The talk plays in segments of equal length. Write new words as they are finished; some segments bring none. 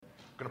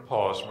We're going to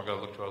pause and we're going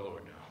to look to our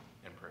Lord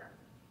now in prayer.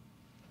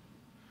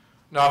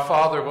 Now,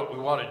 Father, what we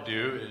want to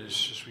do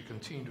is, as we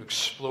continue to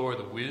explore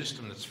the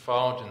wisdom that's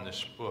found in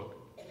this book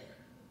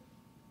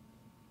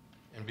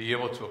and be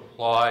able to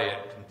apply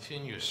it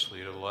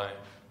continuously to life,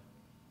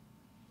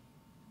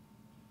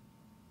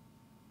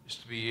 is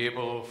to be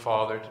able,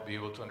 Father, to be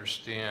able to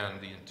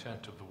understand the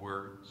intent of the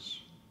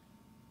words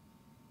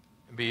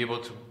and be able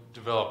to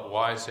develop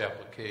wise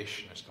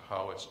application as to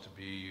how it's to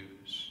be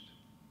used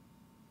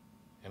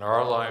in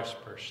our lives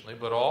personally,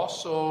 but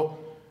also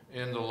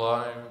in the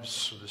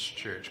lives of this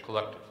church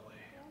collectively.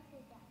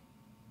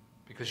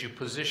 Because you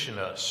position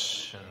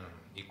us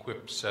in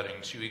equipped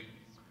settings. You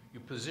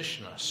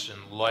position us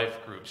in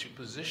life groups. You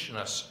position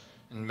us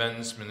in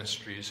men's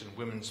ministries and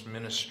women's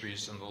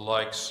ministries and the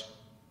likes,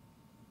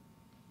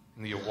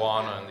 in the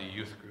Awana and the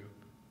youth group,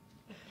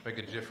 to make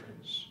a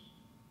difference.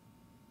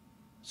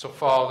 So,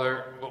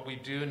 Father, what we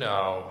do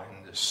now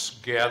in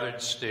this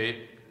gathered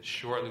state,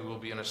 shortly we'll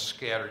be in a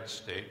scattered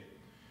state,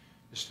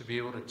 is to be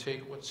able to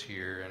take what's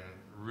here and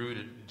root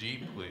it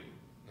deeply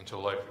into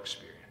life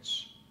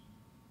experience.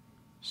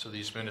 So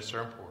these minutes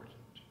are important.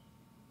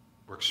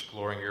 We're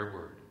exploring your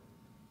word.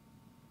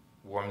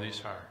 Warm these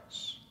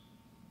hearts.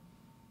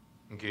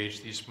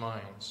 Engage these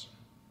minds.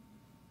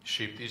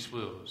 Shape these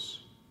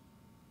wills.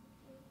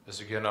 As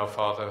again, our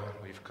Father,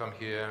 we've come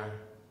here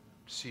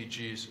to see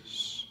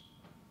Jesus,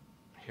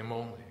 him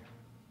only.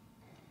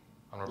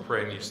 And we're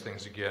praying these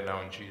things again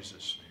now in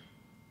Jesus' name.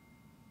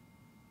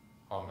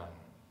 Amen.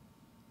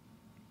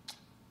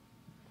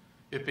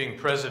 It being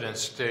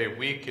President's Day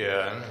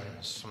weekend,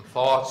 some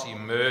thoughts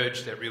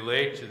emerged that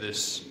relate to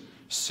this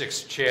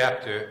 6th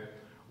chapter.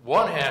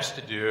 One has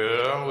to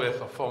do with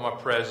a former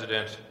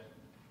president,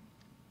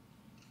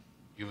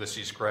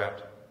 Ulysses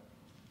Grant.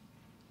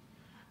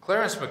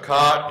 Clarence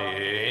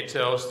McCartney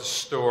tells the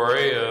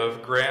story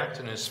of Grant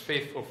and his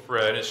faithful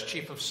friend, his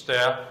chief of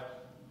staff,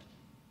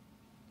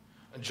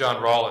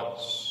 John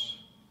Rawlins.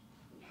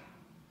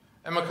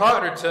 And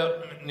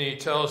McCartney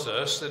tells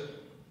us that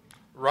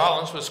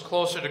Rawlins was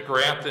closer to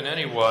Grant than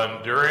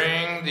anyone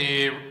during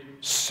the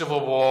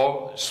Civil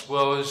War, as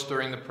well as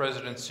during the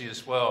presidency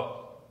as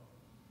well.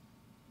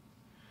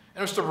 And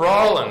it was to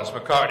Rawlins,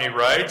 McCartney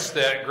writes,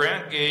 that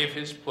Grant gave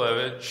his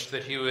pledge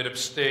that he would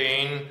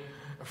abstain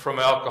from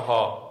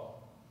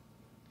alcohol.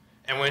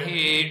 And when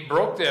he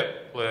broke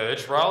that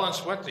pledge,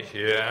 Rawlins went to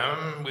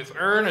him with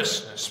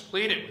earnestness,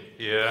 pleaded with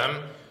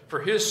him for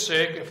his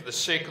sake and for the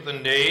sake of the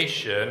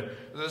nation,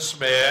 this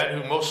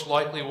man, who most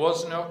likely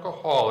was an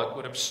alcoholic,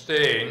 would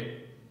abstain.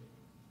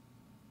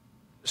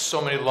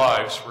 So many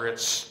lives were at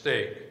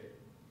stake.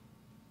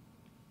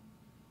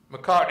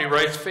 McCartney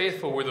writes,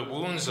 faithful were the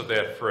wounds of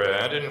that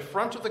friend. And in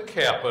front of the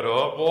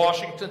Capitol at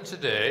Washington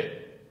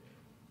today,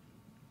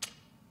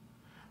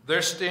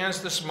 there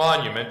stands this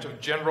monument of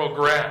General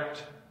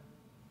Grant,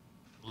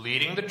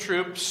 leading the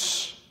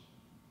troops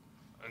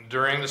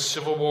during the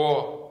Civil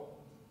War,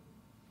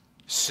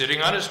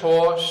 sitting on his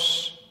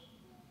horse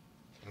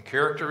in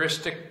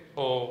characteristic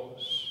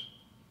pose,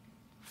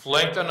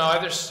 flanked on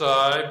either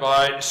side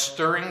by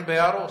stirring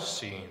battle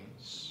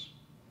scenes.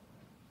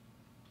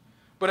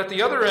 But at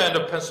the other end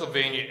of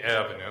Pennsylvania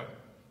Avenue,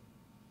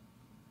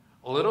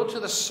 a little to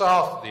the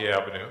south of the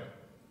avenue,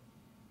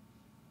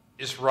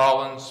 is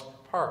Rollins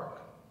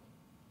Park.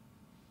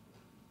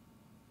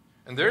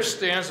 And there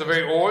stands a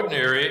very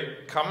ordinary,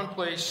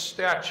 commonplace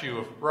statue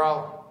of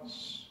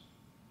Rollins.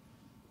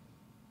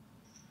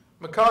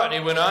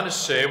 McCartney went on to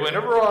say,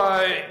 whenever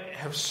I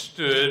have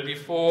stood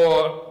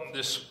before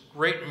this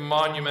great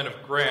monument of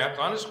Grant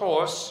on his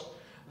horse,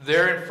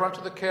 there in front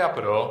of the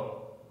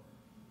Capitol,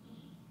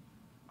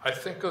 I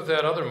think of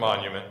that other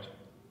monument.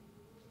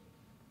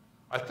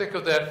 I think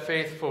of that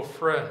faithful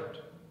friend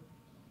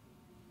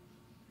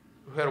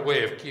who had a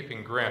way of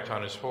keeping Grant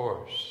on his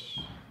horse.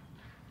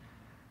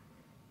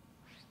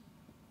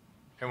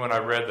 And when I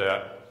read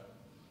that,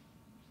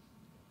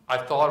 I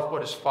thought of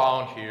what is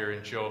found here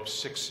in Job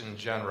 6 in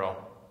general,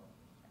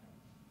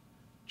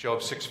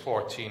 Job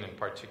 6:14 in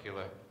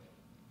particular.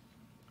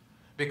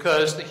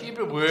 Because the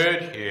Hebrew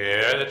word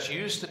here that's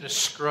used to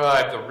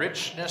describe the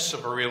richness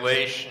of a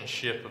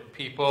relationship of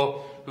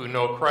people who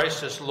know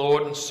Christ as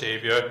Lord and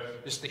Savior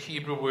is the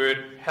Hebrew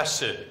word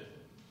Hesed.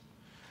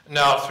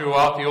 Now,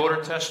 throughout the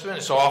Old Testament,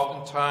 it's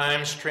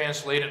oftentimes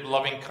translated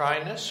loving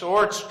kindness,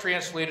 or it's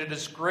translated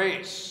as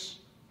grace.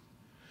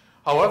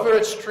 However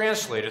it's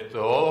translated,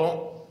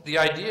 though, the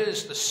idea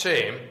is the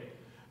same.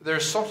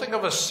 There's something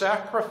of a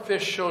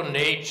sacrificial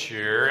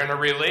nature in a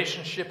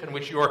relationship in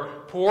which you are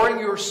pouring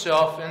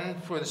yourself in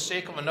for the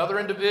sake of another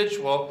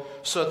individual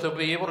so that they'll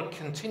be able to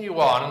continue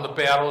on in the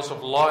battles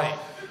of life.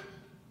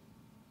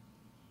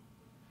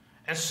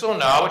 And so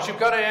now what you've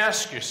got to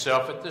ask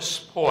yourself at this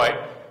point,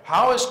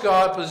 how is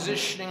God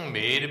positioning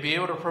me to be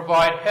able to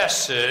provide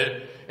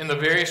Hesed in the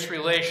various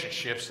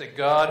relationships that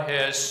God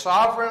has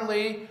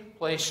sovereignly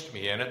placed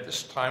me in at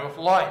this time of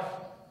life?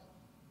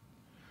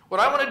 What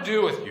I want to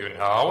do with you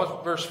now,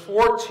 with verse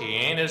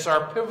 14, is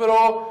our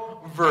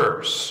pivotal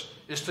verse.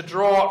 is to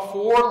draw out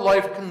 4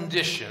 life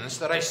conditions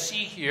that I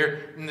see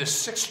here in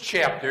this 6th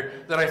chapter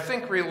that I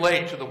think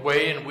relate to the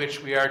way in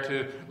which we are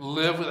to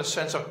live with a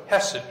sense of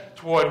Hesed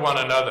toward one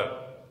another.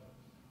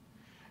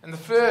 And the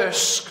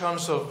first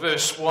comes of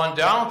verse 1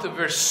 down to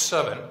verse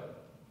 7.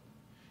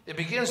 It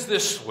begins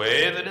this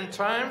way, that in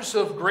times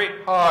of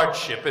great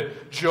hardship, and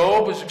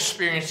Job was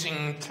experiencing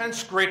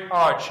intense great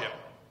hardship,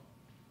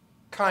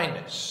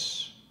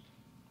 kindness,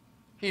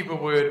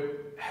 Hebrew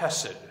word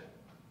Hesed,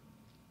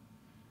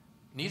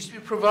 needs to be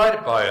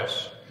provided by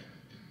us,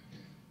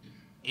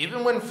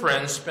 even when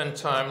friends spend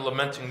time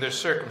lamenting their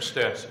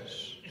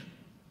circumstances.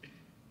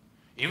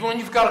 Even when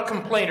you've got a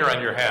complainer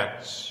on your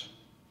hands.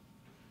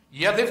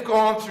 Yeah, they've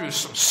gone through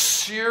some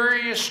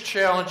serious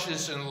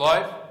challenges in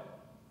life.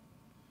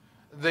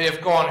 They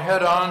have gone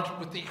head-on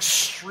with the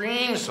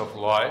extremes of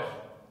life.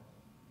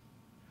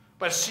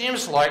 But it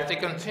seems like they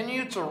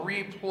continue to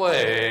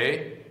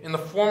replay, in the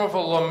form of a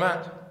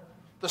lament,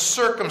 the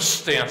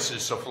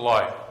circumstances of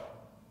life.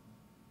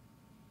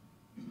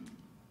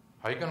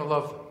 How are you going to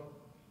love them?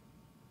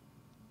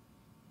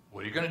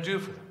 What are you going to do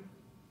for them?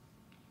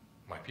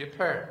 Might be a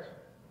parent.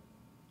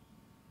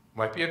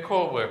 Might be a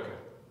co-worker.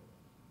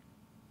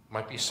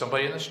 Might be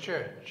somebody in this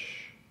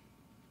church.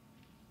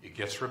 It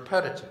gets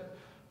repetitive.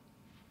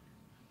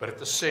 But at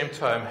the same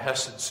time,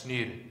 Hesed's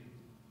needed.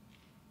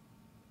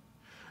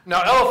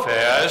 Now,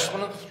 Eliphaz,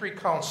 one of the 3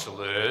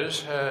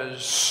 counselors,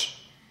 has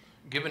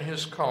given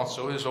his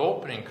counsel, his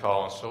opening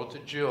counsel, to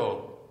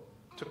Job.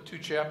 It took 2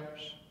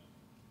 chapters.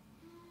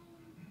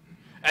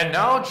 And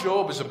now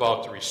Job is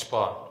about to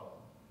respond.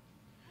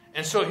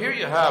 And so here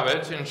you have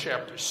it in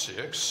chapter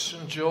 6,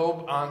 and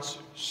Job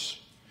answers.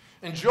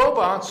 And Job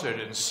answered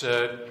and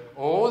said,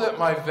 "Oh, that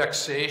my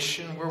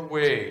vexation were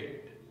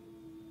weighed."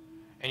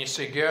 And you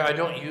say, "Gary, I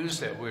don't use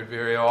that word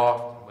very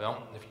often."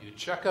 Well, if you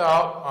check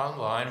out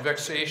online,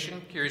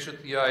 vexation carries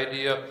with the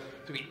idea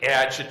to be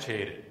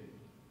agitated,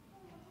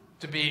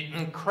 to be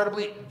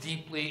incredibly,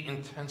 deeply,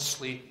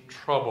 intensely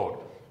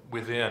troubled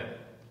within.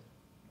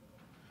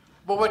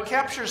 But what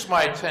captures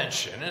my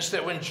attention is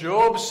that when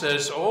Job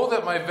says, "Oh,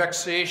 that my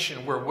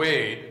vexation were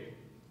weighed,"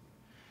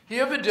 he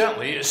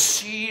evidently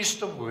seized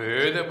the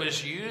word that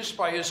was used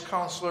by his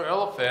counselor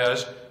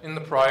Eliphaz in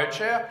the prior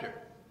chapter.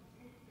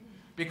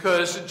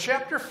 Because in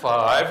chapter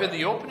 5, in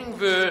the opening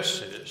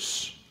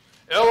verses,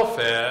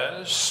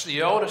 Eliphaz,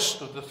 the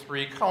eldest of the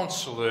 3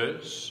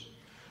 counselors,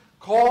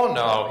 "Call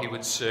now," he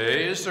would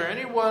say, "is there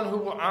anyone who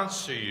will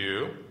answer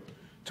you?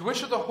 To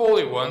which of the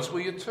holy ones will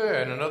you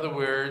turn?" In other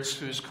words,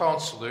 to his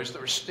counselors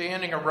that were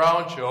standing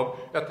around Job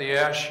at the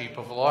ash heap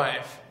of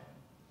life.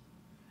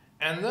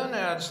 And then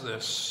adds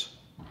this,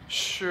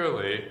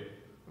 "Surely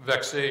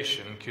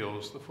vexation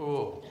kills the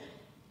fool."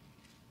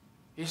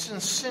 He's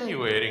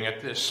insinuating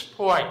at this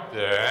point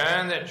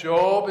then that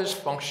Job is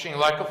functioning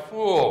like a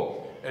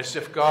fool, as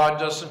if God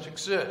doesn't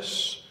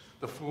exist.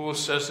 The fool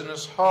says in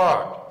his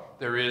heart,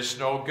 "There is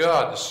no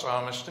God," the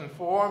psalmist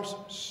informs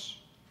us.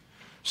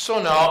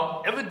 So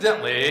now,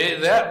 evidently,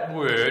 that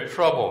word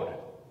troubled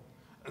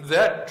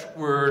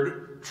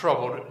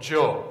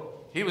Job.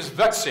 He was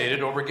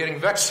vexated over getting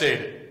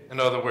vexated, in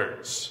other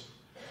words.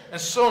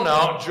 And so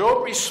now,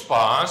 Job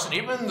responds, and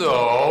even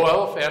though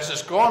Eliphaz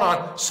has gone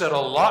on, said a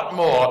lot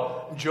more,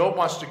 Job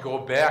wants to go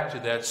back to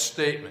that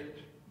statement.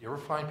 You ever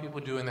find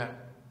people doing that?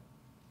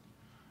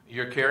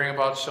 You're caring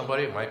about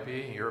somebody, it might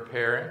be you're a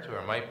parent, or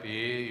it might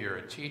be you're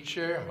a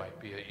teacher, it might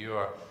be that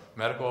you're a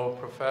medical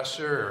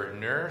professor or a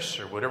nurse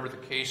or whatever the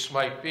case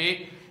might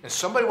be, and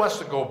somebody wants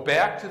to go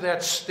back to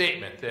that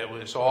statement that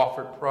was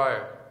offered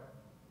prior.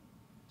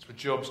 That's what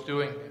Job's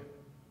doing here.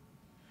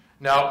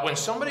 Now, when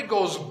somebody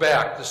goes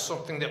back to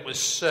something that was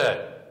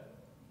said,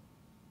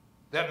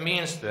 that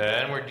means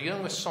then we're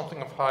dealing with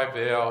something of high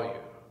value.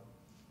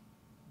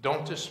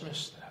 Don't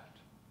dismiss that.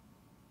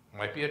 It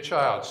might be a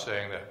child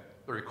saying that.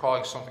 They're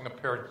recalling something a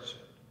parent said.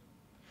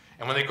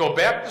 And when they go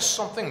back to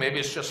something, maybe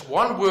it's just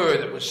one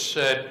word that was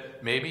said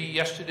maybe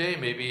yesterday,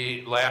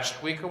 maybe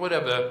last week or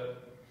whatever,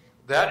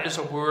 that is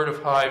a word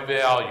of high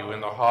value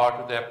in the heart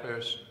of that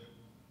person.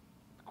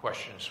 The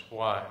question is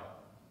why?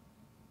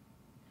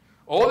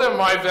 "Oh, that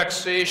my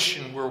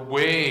vexation were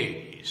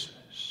weighed," he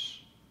says.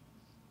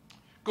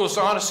 Goes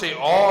on to say,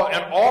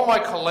 all my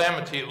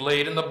calamity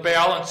laid in the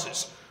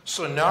balances.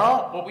 So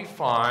now what we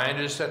find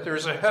is that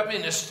there's a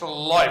heaviness to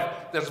life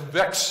that's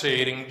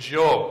vexating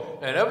Job.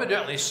 And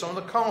evidently some of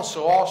the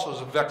counsel also is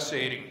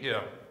vexating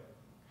him.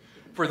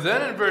 For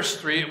then in verse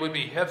 3, "It would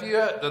be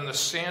heavier than the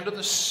sand of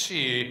the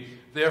sea,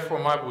 therefore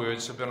my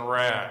words have been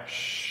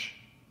rash."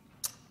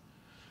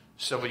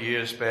 Several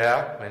years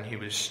back, when he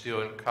was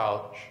still in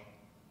college,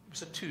 it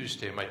was a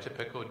Tuesday, my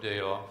typical day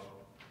off,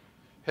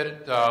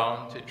 headed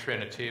down to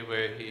Trinity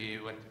where he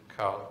went to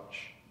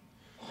college,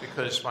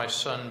 because my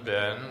son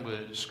Ben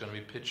was going to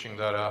be pitching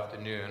that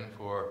afternoon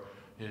for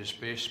his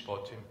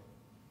baseball team.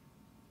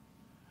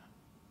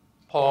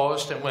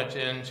 Paused and went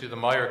into the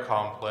Meyer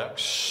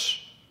complex.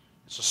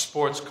 It's a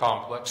sports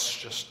complex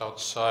just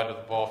outside of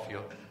the ball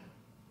field.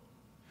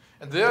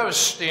 And there I was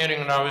standing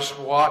and I was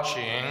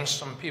watching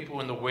some people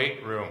in the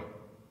weight room.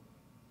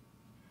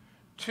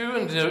 Two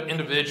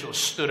individuals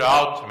stood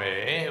out to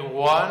me.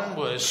 One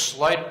was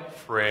slight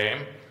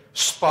frame,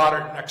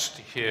 spotted next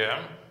to him.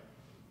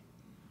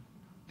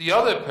 The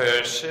other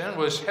person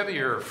was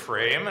heavier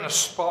frame and a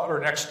spotter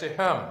next to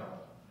him.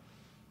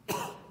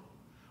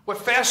 What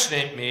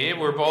fascinated me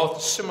were both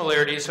the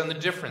similarities and the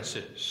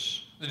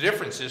differences. The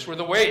differences were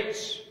the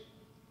weights.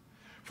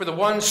 For the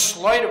one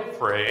slight of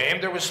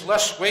frame, there was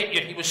less weight,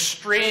 yet he was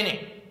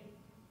straining.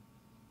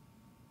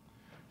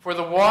 For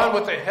the one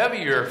with a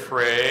heavier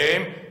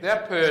frame,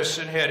 that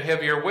person had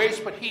heavier weights,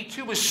 but he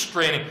too was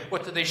straining.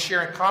 What did they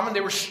share in common?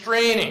 They were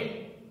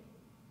straining.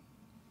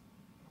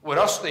 What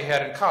else they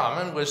had in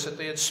common was that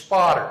they had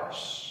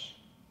spotters.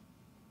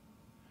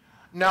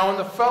 Now, in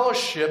the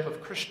fellowship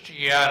of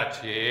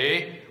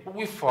Christianity, what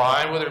we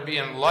find, whether it be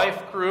in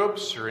life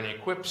groups or in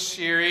Equip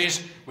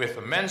series, with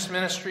the men's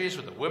ministries,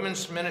 with the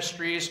women's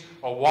ministries,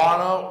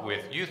 Awana,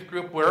 with youth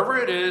group, wherever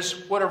it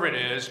is, whatever it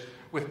is,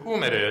 with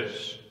whom it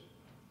is,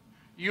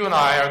 you and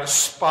I are the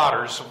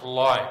spotters of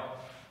life.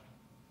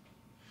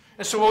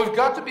 And so what we've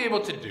got to be able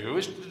to do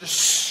is to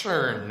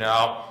discern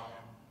now,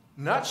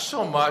 not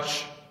so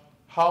much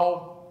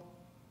how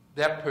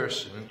that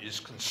person is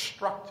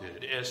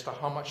constructed as to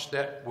how much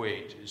that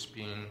weight is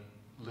being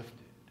lifted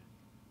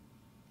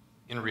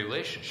in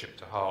relationship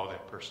to how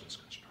that person's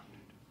constructed.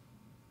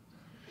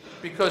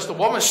 Because the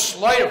woman's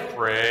slight of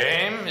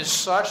frame is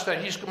such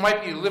that he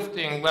might be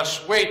lifting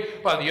less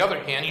weight, but on the other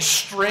hand, he's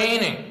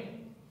straining.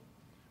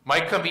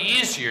 Might come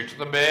easier to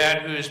the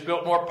man who is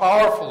built more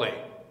powerfully.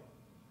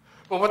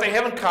 But what they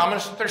have in common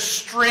is that they're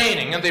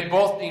straining, and they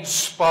both need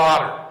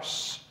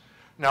spotters.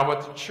 Now,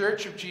 what the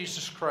Church of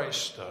Jesus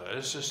Christ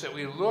does is that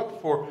we look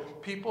for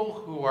people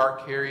who are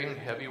carrying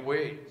heavy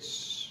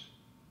weights.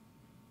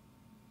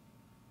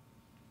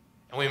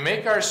 And we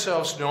make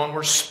ourselves known,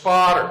 we're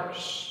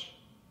spotters.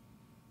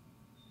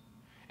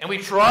 And we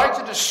try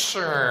to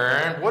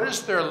discern what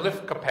is their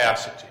lift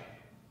capacity.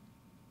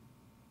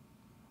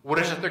 What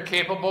is it they're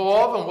capable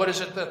of, and what is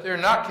it that they're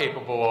not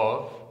capable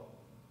of?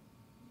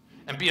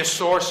 And be a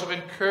source of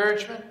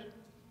encouragement,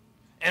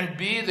 and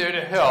be there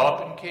to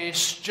help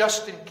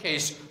just in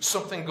case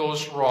something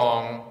goes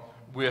wrong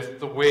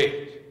with the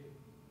weight.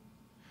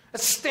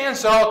 It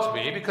stands out to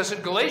me because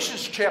in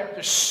Galatians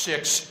chapter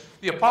 6,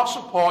 the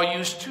Apostle Paul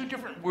used two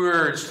different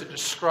words to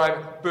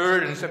describe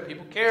burdens that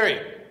people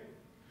carry.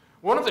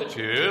 One of the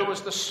two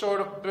was the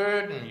sort of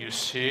burden, you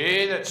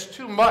see, that's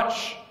too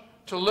much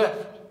to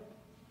lift.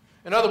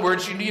 In other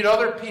words, you need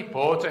other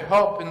people to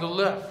help in the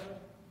lift.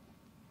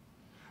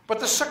 But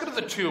the second of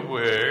the two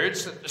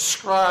words that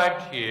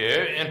described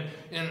here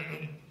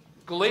in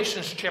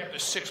Galatians chapter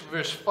 6,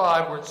 verse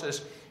 5, where it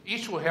says,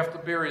 each will have to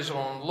bear his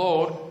own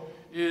load,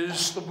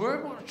 is the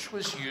word which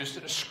was used to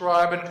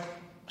describe a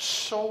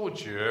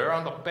soldier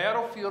on the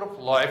battlefield of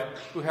life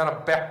who had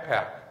a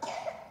backpack.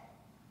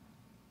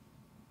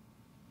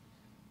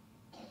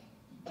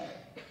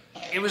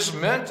 It was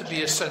meant to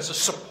be a sense of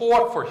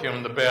support for him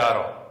in the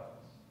battle,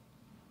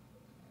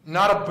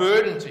 not a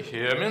burden to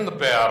him in the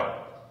battle.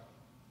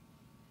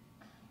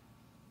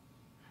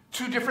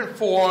 Two different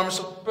forms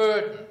of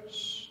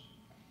burdens.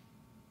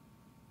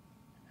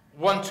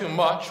 One too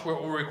much, where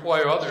it will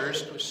require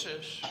others to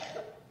assist.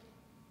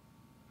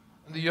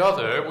 And the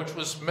other, which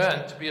was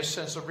meant to be a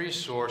sense of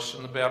resource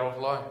in the battle of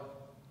life.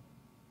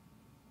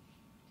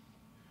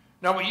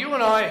 Now, what you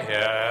and I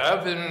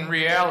have in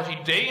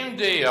reality, day in,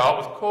 day out,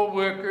 with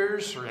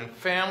co-workers or in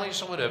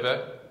families or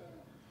whatever,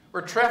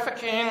 we're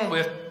trafficking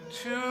with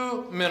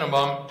two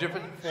minimum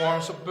different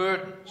forms of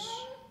burdens.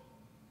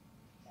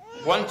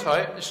 One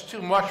type is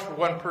too much for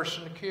one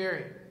person to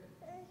carry,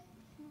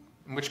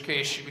 in which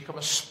case you become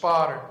a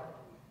spotter.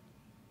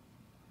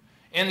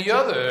 And the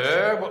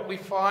other, what we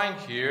find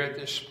here at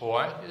this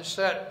point, is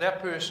that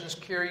that person is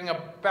carrying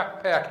a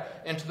backpack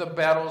into the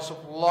battles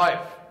of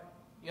life.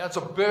 Yeah, it's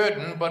a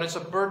burden, but it's a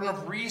burden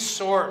of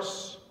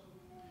resource.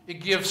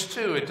 It gives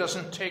to, it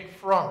doesn't take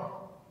from.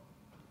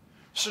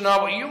 So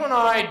now what you and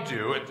I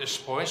do at this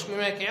point is we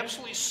make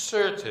absolutely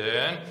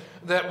certain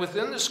that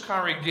within this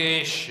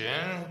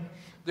congregation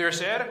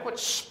there's adequate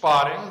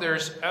spotting,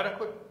 there's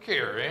adequate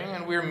caring,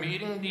 and we're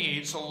meeting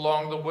needs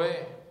along the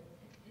way.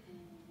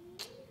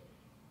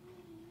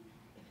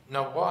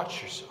 Now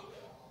watch yourself.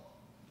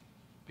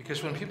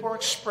 Because when people are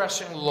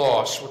expressing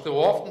loss, what they'll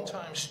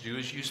oftentimes do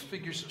is use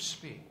figures of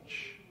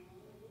speech.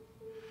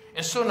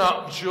 And so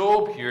now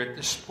Job here at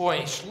this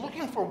point, he's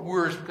looking for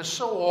words because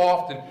so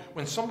often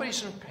when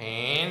somebody's in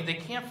pain, they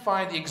can't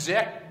find the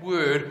exact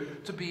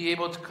word to be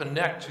able to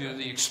connect to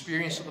the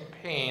experience of the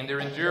pain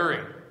they're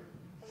enduring.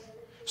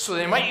 So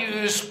they might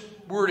use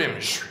word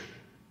imagery.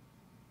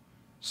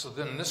 So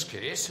then in this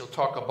case, he'll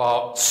talk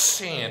about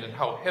sand and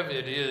how heavy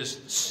it is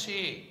to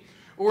see.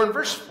 Or in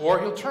verse 4,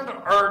 he'll turn to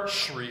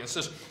archery and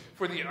says,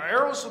 for the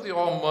arrows of the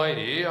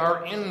Almighty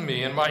are in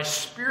me, and my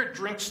spirit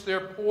drinks their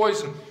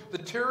poison. The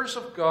terrors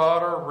of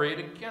God are arrayed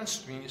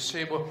against me. And you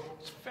say, well,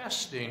 it's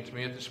fascinating to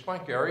me at this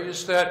point, Gary,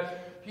 is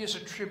that he is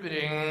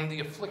attributing the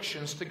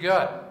afflictions to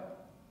God.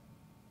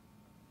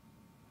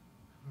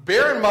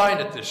 Bear in mind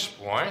at this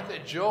point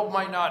that Job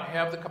might not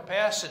have the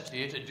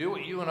capacity to do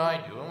what you and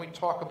I do. When we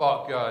talk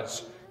about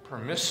God's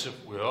permissive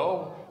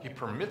will, he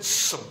permits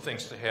some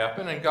things to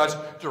happen, and God's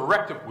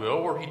directive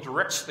will, where he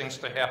directs things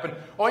to happen,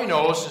 all he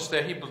knows is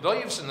that he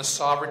believes in the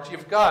sovereignty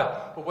of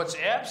God. But what's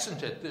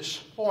absent at this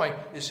point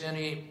is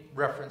any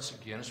reference,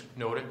 again, as we've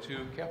noted,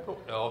 to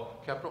capital L,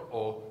 capital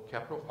O,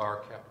 capital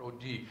R, capital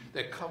D,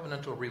 that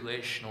covenantal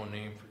relational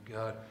name for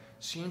God.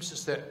 Seems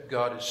as that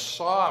God is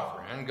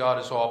sovereign,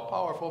 God is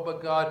all-powerful,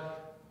 but God,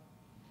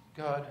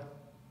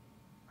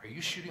 are you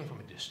shooting from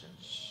a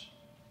distance?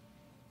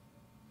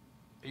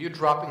 Are you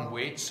dropping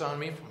weights on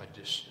me from a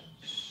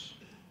distance?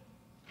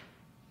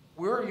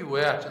 Where are you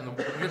at in the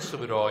midst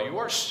of it all? You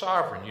are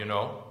sovereign, you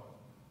know.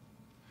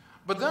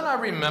 But then I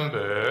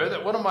remember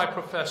that one of my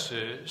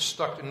professors,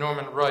 Dr.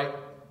 Norman Wright,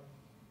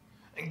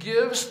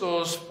 gives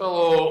those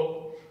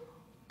fellow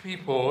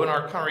people in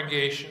our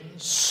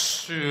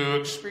congregations to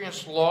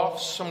experience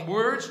loss some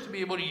words to be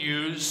able to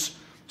use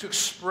to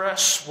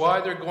express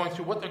why they're going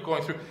through what they're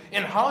going through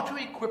and how to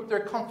equip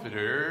their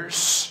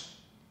comforters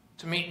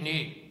to meet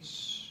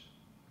needs.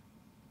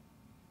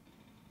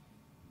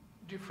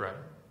 Dear friend,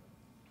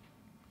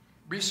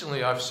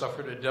 recently I've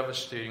suffered a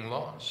devastating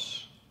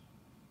loss.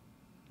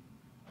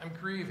 I'm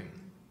grieving.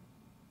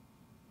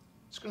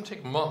 It's going to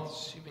take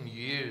months, even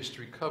years,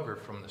 to recover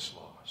from this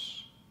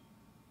loss.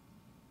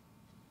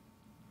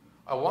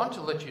 I want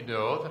to let you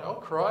know that I'll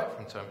cry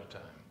from time to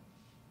time.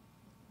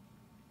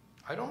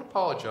 I don't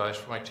apologize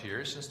for my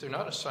tears, since they're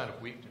not a sign of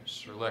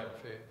weakness or lack of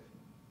faith.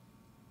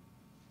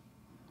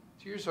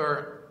 Tears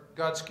are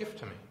God's gift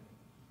to me,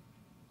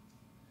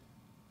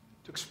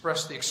 to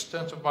express the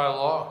extent of my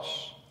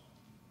loss.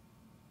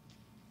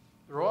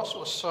 They're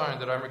also a sign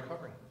that I'm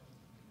recovering.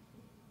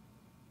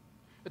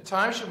 At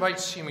times you might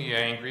see me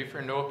angry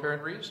for no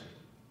apparent reason.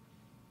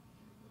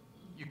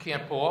 You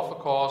can't pull off a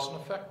cause and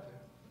effect there.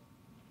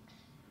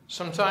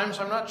 Sometimes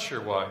I'm not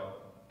sure why.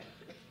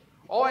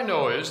 All I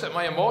know is that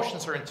my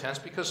emotions are intense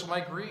because of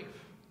my grief.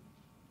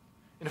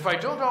 And if I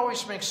don't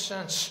always make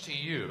sense to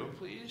you,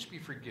 please be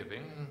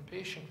forgiving and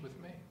patient with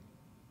me.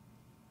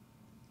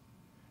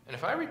 And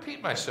if I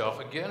repeat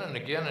myself again and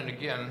again and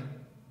again,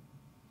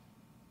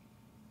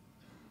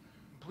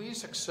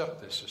 please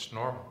accept this as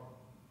normal.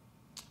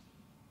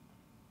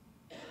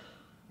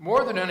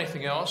 More than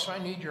anything else, I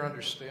need your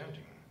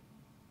understanding.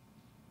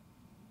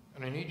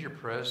 And I need your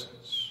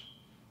presence.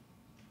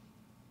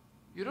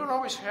 You don't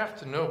always have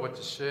to know what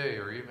to say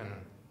or even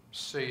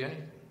say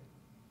anything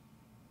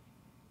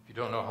if you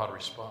don't know how to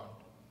respond.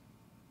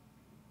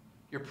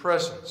 Your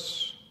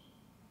presence,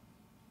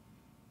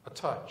 a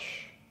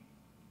touch,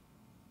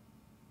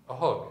 a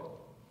hug,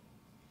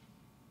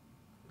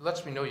 it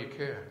lets me know you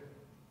care.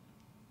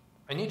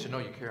 I need to know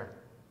you care.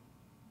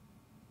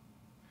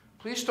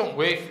 Please don't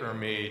wait for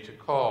me to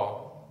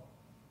call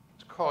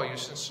you,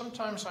 since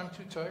sometimes I'm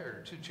too tired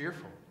or too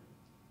tearful.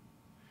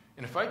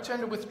 And if I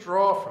tend to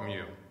withdraw from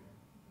you,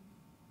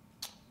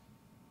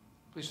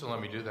 please don't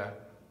let me do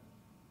that.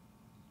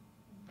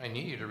 I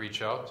need you to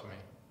reach out to me.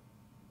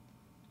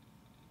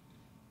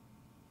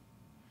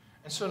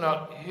 And so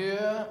now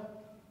here,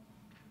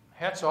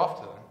 hats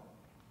off to them.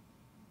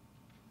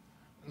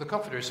 The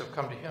comforters have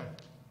come to him.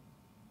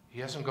 He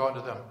hasn't gone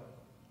to them.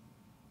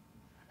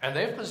 And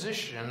they've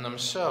positioned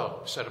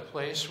themselves at a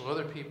place where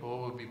other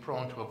people would be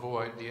prone to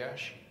avoid the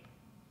ash heap.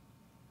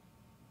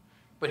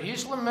 But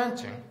he's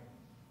lamenting,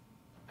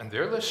 and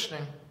they're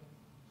listening.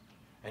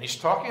 And he's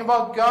talking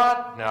about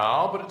God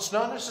now, but it's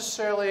not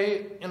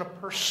necessarily in a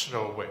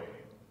personal way.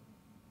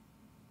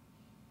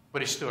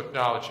 But he's still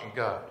acknowledging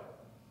God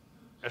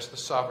as the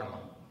sovereign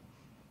one.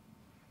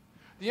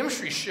 The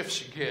imagery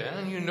shifts again,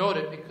 and you note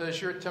it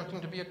because you're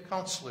attempting to be a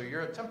counselor.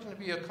 You're attempting to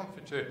be a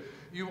comforter.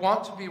 You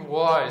want to be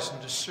wise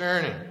and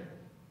discerning.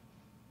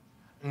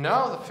 And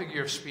now the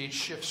figure of speech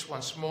shifts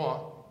once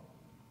more.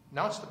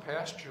 Now it's the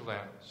pasture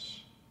lands.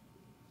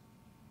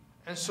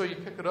 And so you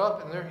pick it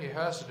up, and there he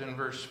has it in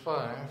verse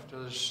 5.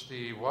 Does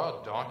the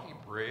wild donkey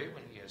bray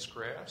when he has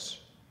grass?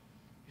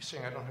 He's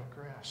saying, I don't have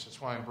grass. That's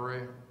why I'm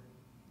braying.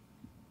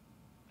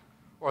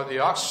 Or the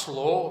ox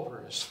slow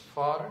over his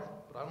fodder,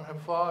 but I don't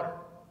have fodder.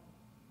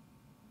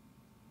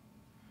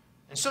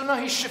 And so now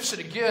he shifts it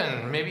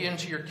again, maybe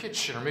into your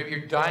kitchen or maybe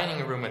your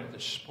dining room at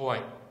this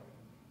point.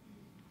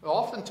 Well,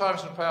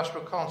 oftentimes in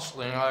pastoral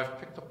counseling, I've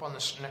picked up on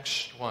this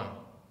next one,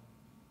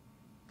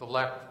 the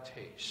lack of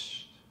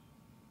taste.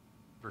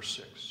 Verse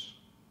 6.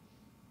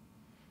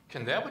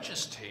 Can that which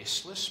is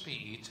tasteless be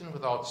eaten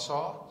without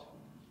salt?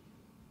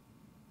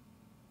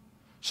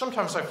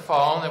 Sometimes I've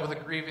found that with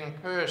a grieving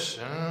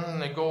person,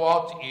 they go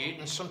out to eat,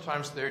 and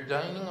sometimes they're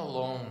dining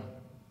alone.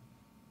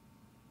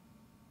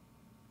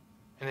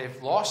 And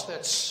they've lost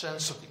that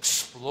sense of the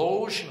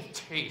explosion of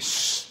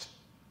taste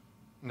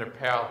in their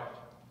palate.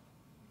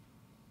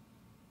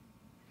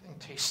 Everything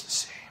tastes the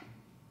same.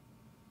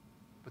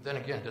 But then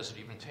again, does it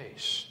even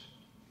taste?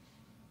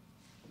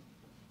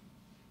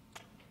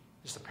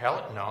 Is the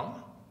palate numb?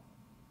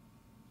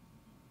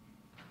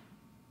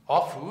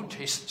 All food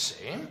tastes the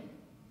same?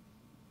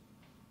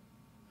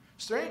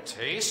 Is there any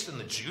taste in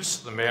the juice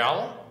of the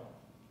mallow?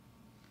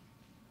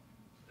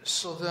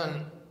 So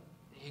then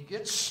he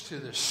gets to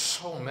this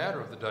whole matter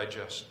of the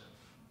digestive.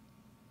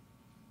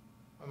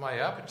 When my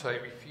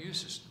appetite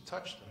refuses to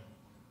touch them,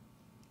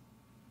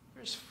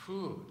 there's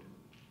food.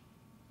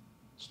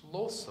 It's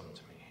loathsome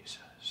to me, he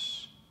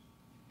says.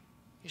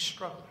 He's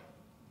struggling.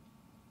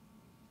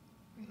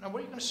 Now, what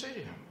are you going to say to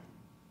him?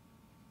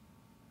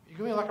 You're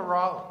going to be like a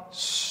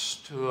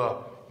Rollins to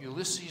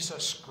Ulysses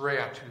S.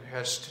 Grant, who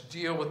has to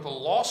deal with the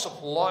loss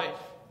of life,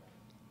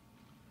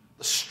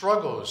 the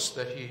struggles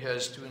that he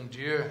has to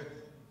endure,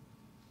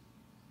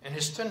 and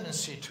his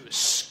tendency to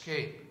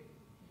escape.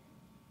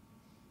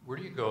 Where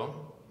do you go?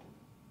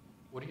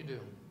 What do you do?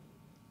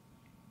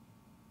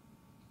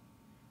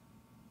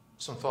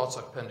 Some thoughts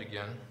I've penned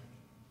again.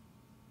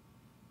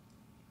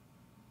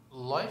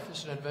 Life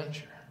is an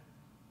adventure.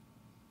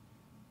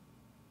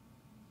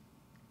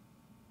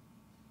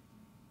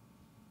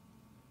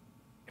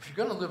 If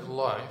you're going to live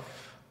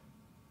life,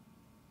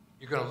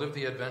 you're going to live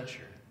the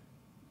adventure.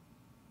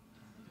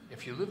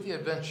 If you live the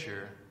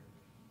adventure,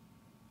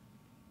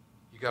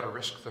 you got to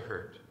risk the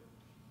hurt.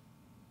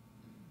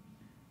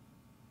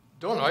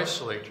 Don't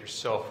isolate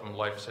yourself from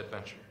life's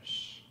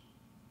adventures.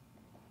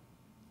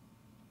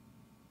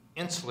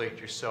 Insulate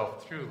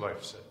yourself through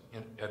life's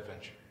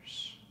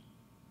adventures.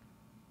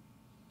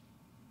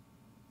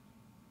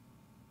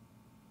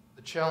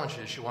 The challenge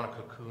is you want a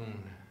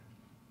cocoon.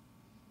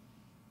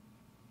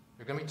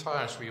 There are going to be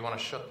times where you want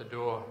to shut the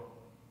door,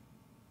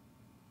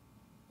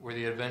 where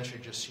the adventure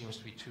just seems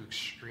to be too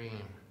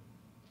extreme.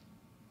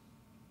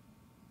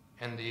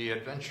 And the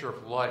adventure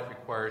of life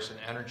requires an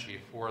energy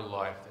for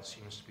life that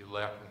seems to be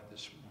lacking at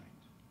this point.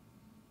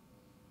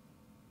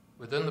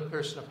 But then the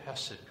person of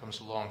Hesed comes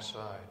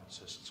alongside and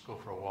says, let's go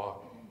for a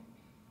walk.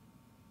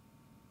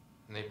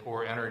 And they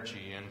pour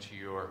energy into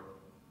your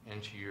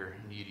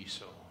needy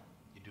soul.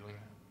 You doing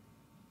that?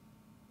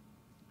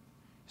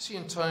 See,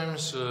 in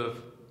times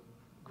of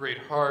great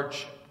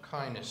hardship,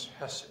 kindness,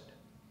 Hesed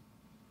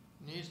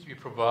needs to be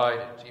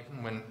provided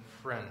even when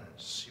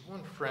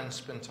friends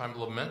spend time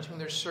lamenting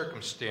their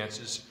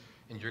circumstances,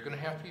 and you're going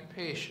to have to be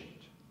patient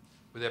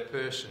with that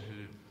person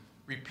who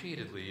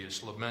repeatedly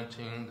is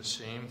lamenting the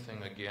same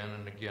thing again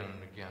and again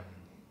and again.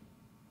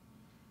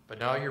 But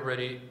now you're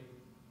ready,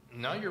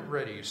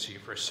 you see,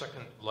 for a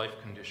second life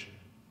condition.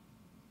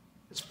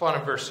 It's found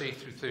in verse 8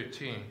 through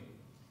 13.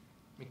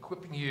 I'm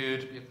equipping you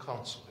to be a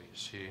counselor, you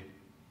see.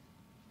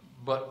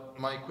 But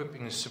my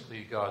equipping is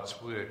simply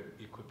God's word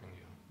equipping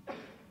you,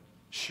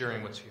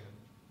 sharing what's here.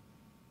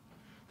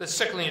 That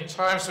secondly, in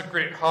times of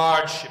great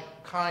hardship,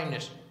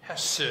 kindness,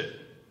 Hesed,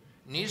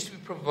 needs to be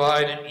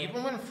provided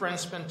even when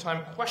friends spend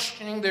time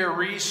questioning their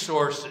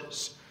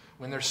resources,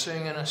 when they're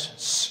saying in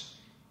essence,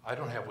 I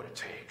don't have what it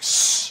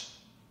takes.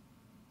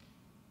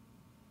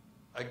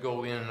 I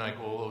go in and I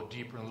go a little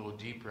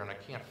deeper and I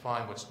can't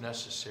find what's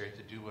necessary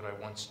to do what I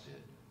once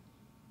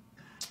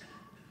did.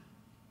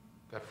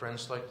 Got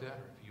friends like that?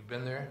 Have you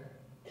been there?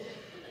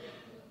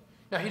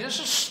 Now, he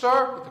doesn't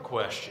start with the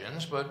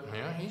questions, but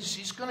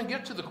he's going to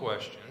get to the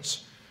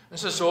questions. And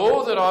says,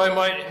 oh, that I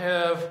might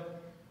have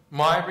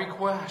my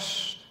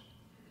request,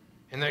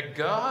 and that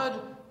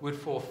God would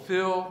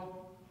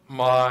fulfill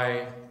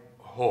my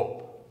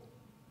hope.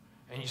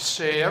 And you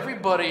say,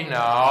 everybody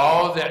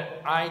now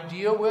that I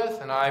deal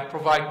with and I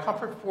provide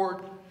comfort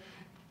for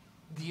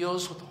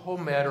deals with the whole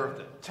matter of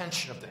the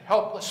tension of the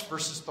helpless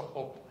versus the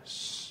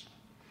hopeless.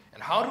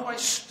 And how do I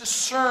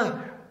discern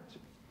that?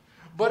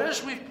 But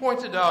as we've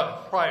pointed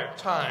out in prior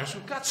times,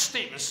 we've got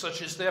statements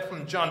such as that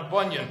from John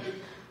Bunyan,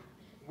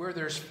 where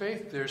there's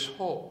faith, there's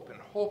hope, and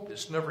hope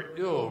is never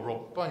ill,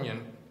 wrote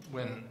Bunyan,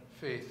 when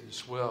faith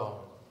is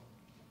well.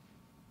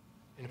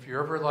 And if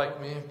you're ever like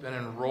me, been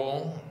in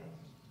Rome,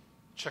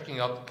 checking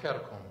out the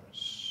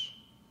catacombs.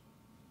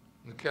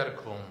 In the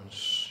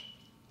catacombs,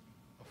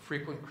 a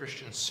frequent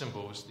Christian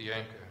symbol is the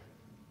anchor.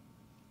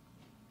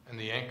 And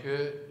the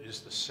anchor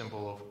is the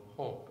symbol of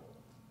hope.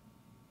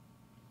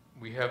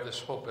 We have this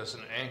hope as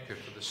an anchor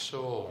for the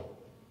soul,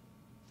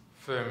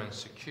 firm and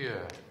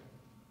secure,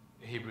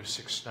 Hebrews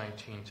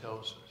 6:19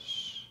 tells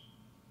us.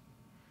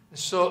 And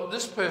so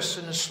this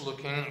person is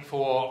looking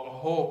for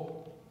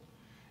hope.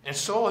 And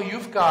so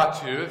you've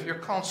got to, if you're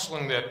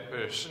counseling that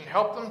person,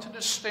 help them to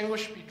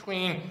distinguish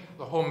between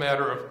the whole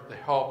matter of the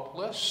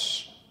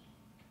helpless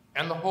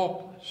and the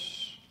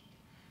hopeless.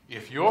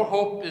 If your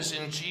hope is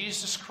in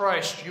Jesus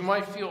Christ, you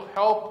might feel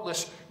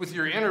helpless with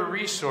your inner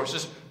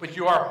resources, but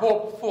you are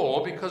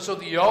hopeful because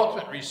of the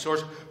ultimate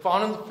resource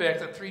found in the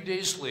fact that 3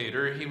 days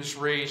later he was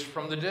raised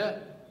from the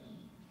dead.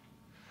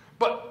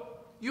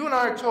 But you and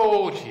I are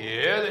told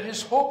here that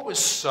his hope was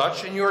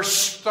such, and you're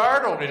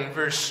startled in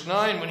verse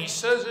 9 when he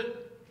says it,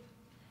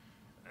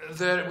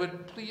 that it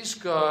would please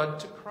God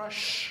to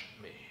crush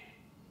me.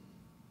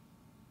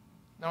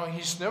 Now,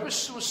 he's never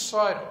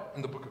suicidal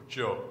in the book of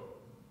Job.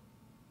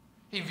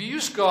 He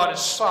views God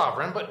as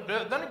sovereign, but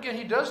then again,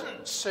 he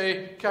doesn't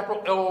say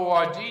capital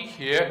L-O-R-D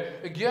here.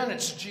 Again,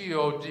 it's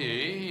G-O-D.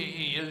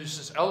 He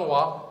uses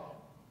Eloah.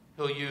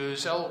 He'll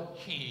use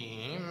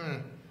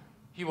Elohim.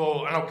 He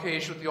will, on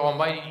occasion with the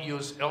Almighty,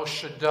 use El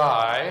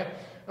Shaddai.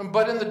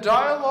 But in the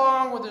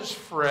dialogue with his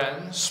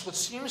friends, what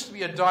seems to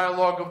be a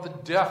dialogue of the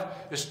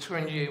deaf, as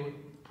Tournier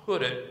would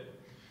put it,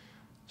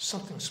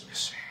 something's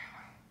missing.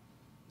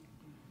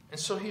 And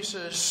so he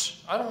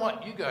says, I don't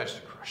want you guys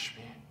to crush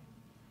me,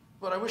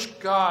 but I wish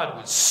God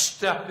would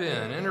step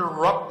in,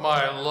 interrupt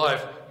my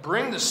life,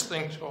 bring this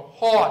thing to a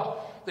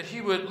halt, that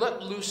he would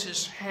let loose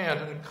his hand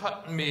and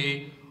cut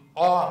me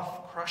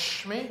off,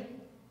 crush me,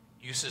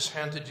 use his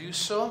hand to do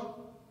so.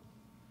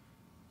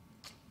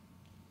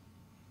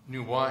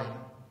 New wine.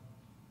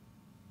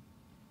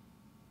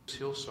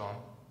 Hillsong.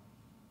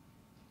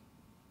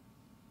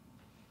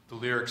 The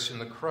lyrics in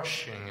the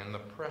crushing and the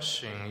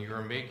pressing, you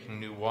are making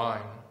new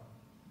wine.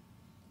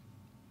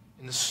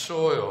 In the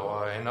soil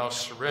I now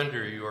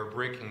surrender, you are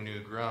breaking new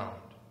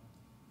ground.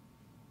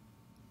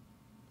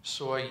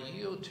 So I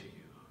yield to you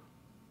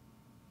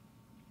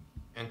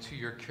and to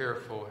your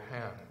careful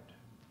hand.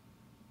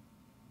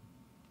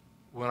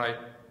 When I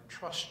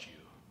trust you,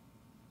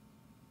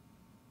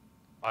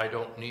 I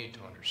don't need to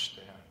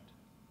understand.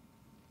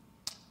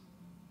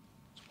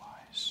 It's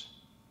wise.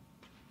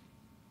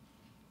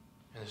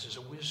 And this is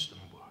a wisdom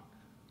book.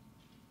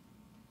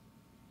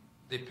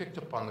 They picked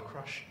up on the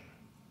crushing.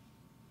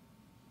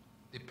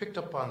 They picked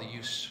up on the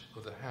use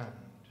of the hand.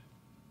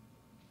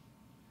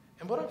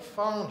 And what I've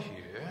found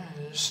here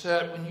is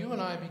that when you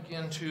and I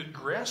begin to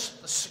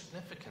grasp the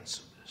significance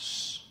of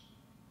this,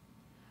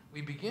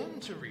 we begin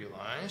to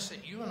realize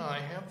that you and I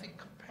have the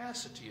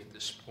capacity at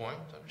this point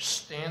to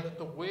understand that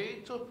the way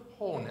to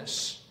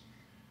wholeness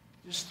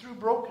is through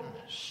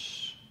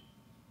brokenness.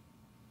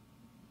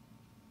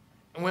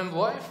 And when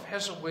life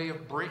has a way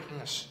of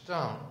breaking us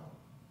down,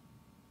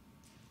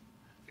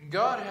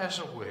 God has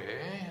a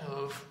way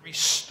of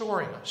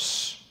restoring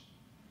us.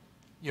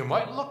 You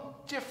might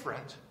look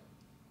different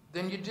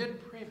than you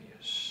did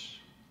previous.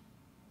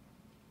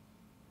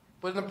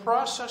 But in the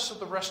process of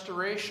the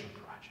restoration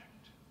project,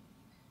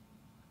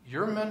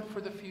 you're meant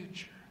for the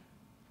future,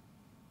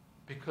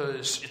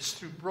 because it's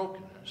through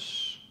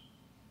brokenness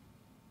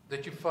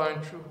that you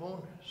find true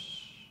wholeness.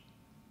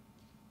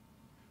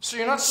 So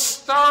you're not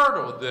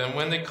startled then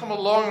when they come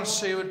along and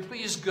say, it would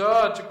please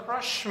God to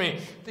crush me.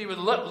 They would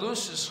let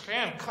loose his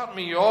hand, cut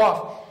me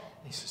off.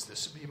 And he says,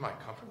 this would be my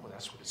comfort. Well,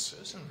 that's what it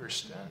says in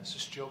verse 10. This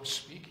is Job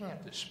speaking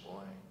at this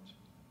point.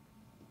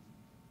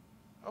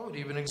 I would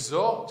even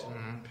exult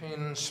in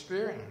pain and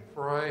sparing,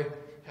 for I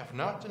have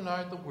not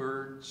denied the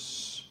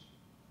words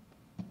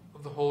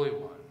of the Holy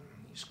One.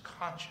 He's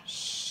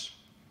conscious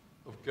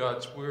of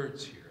God's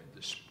words here at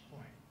this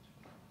point.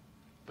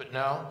 But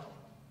now,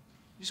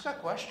 he's got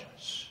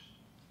questions.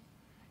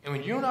 And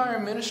when you and I are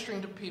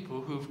ministering to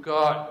people who've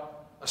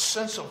got a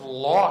sense of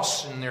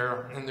loss in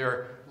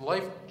their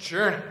life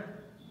journey,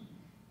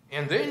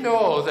 and they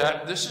know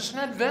that this is an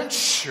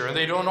adventure, and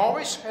they don't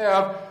always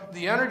have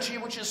the energy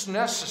which is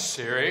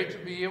necessary to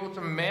be able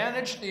to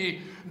manage the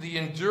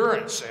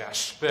endurance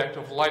aspect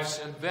of life's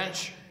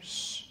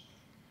adventures,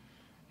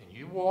 and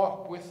you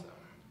walk with them,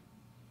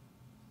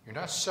 you're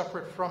not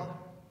separate from them.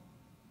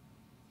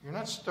 You're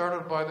not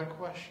startled by their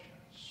questions.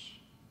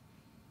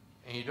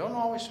 And you don't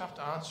always have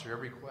to answer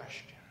every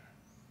question.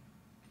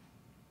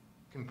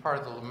 It can be part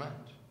of the lament.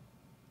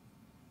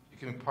 It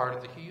can be part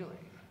of the healing.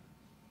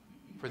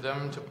 For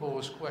them to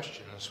pose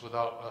questions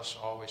without us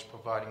always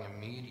providing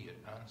immediate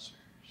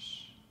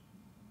answers.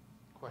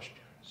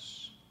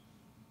 Questions.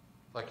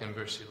 Like in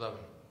verse 11.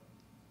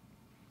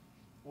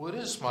 What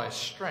is my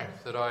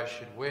strength that I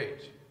should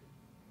wait?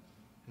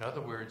 In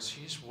other words,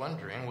 he's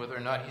wondering whether or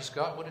not he's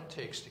got what it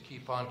takes to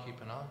keep on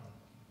keeping on.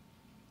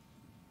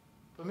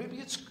 But maybe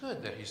it's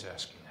good that he's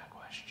asking that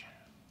question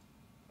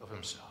of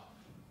himself.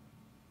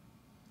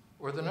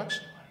 Or the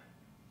next one.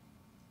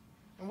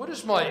 And what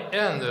is my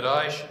end that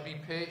I should be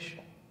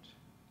patient?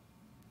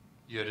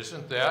 Yet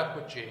isn't that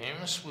what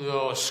James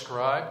will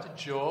ascribe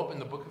to Job in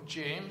the book of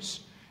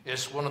James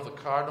as one of the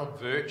cardinal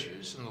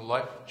virtues in the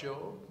life of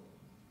Job?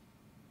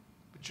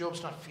 But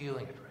Job's not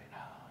feeling it right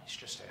now. He's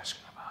just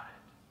asking about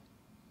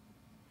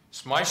it.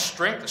 Is my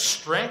strength the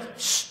strength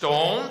of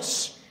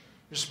stones?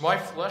 Is my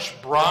flesh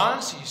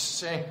bronze? He's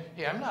saying,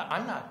 hey, I'm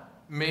not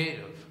made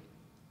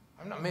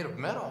of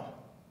metal.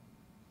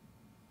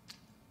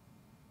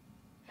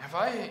 Have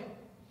I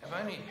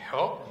any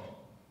help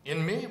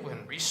in me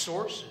when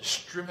resource is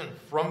striven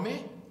from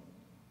me?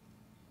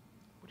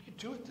 What do you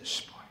do at this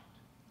point?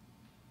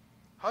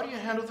 How do you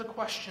handle the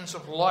questions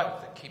of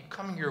life that keep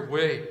coming your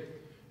way,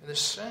 and the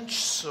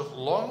sense of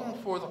longing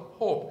for the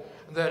hope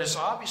that is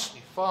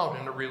obviously found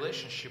in a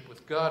relationship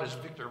with God, as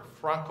Viktor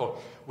Frankl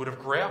would have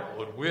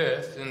grappled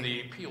with in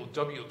the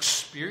POW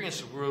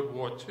experience of World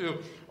War II,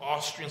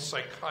 Austrian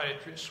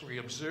psychiatrist, where he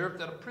observed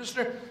that a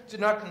prisoner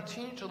did not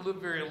continue to live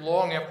very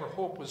long after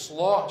hope was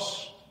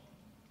lost.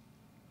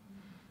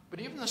 But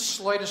even the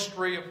slightest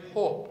ray of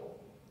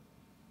hope,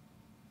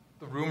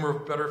 the rumor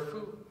of better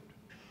food,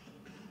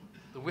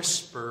 the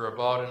whisper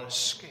about an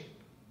escape,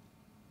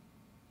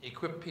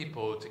 equip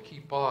people to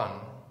keep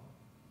on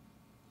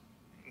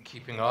and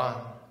keeping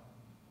on.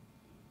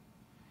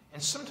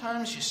 And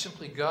sometimes you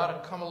simply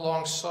got to come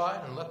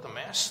alongside and let them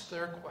ask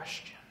their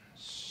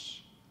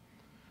questions,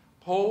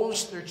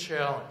 pose their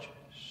challenges.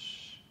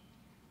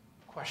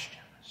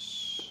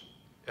 Questions.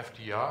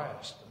 FDR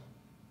asked them.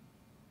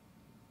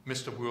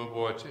 Midst of World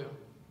War II.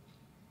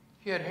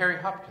 He had Harry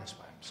Hopkins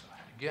by his side.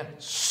 Again,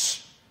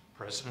 it's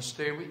President's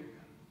Day week.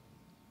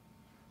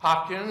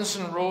 Hopkins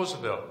and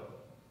Roosevelt.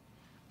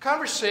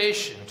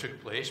 Conversation took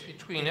place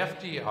between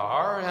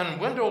FDR and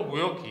Wendell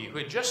Willkie, who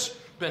had just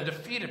been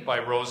defeated by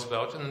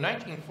Roosevelt in the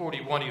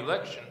 1941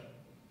 election.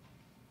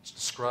 It's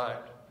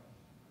described.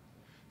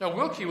 Now,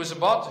 Willkie was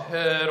about to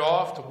head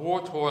off to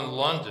war-torn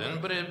London,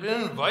 but had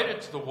been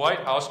invited to the White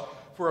House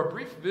for a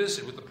brief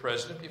visit with the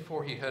president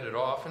before he headed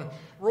off, and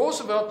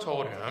Roosevelt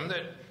told him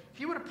that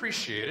he would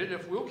appreciate it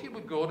if Willkie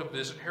would go to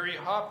visit Harry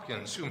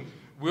Hopkins, whom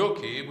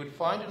Willkie would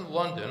find in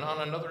London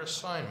on another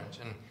assignment.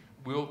 And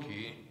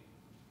Willkie,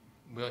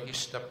 well, he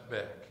stepped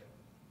back.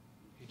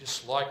 He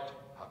disliked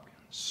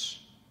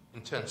Hopkins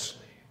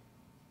intensely.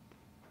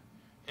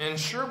 In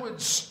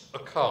Sherwood's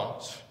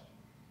account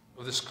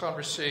of this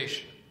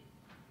conversation,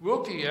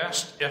 Willkie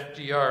asked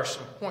FDR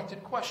some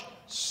pointed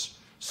questions,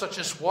 such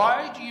as,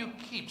 why do you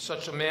keep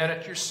such a man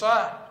at your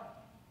side?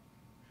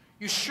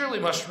 You surely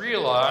must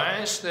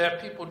realize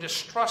that people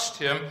distrust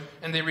him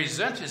and they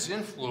resent his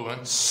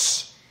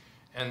influence.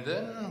 And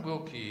then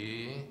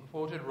Willkie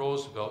quoted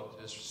Roosevelt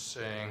as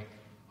saying,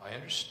 I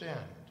understand.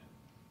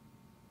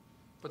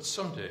 But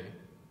someday,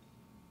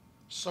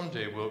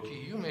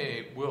 Willkie, you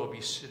may well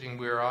be sitting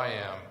where I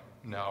am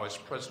now as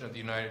President of the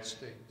United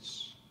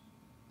States.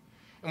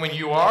 And when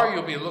you are,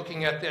 you'll be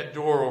looking at that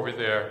door over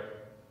there,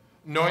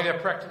 knowing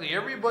that practically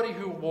everybody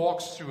who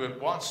walks through it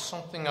wants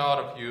something out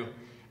of you,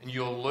 and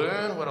you'll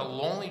learn what a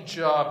lonely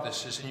job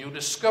this is, and you'll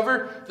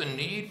discover the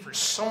need for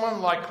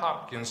someone like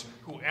Hopkins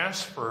who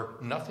asks for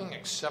nothing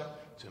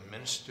except to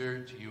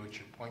minister to you at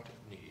your point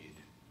of need,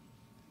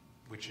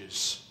 which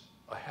is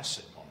a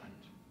Hesed moment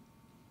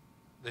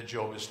that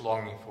Job is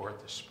longing for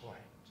at this point.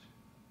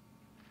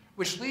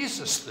 Which leads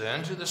us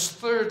then to this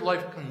third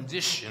life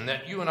condition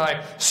that you and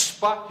I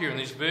spot here in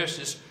these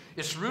verses.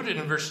 It's rooted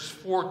in verses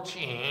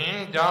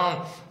 14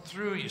 down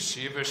through, you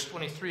see, verse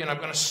 23, and I'm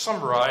going to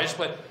summarize.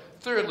 But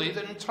thirdly,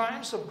 that in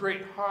times of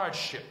great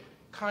hardship,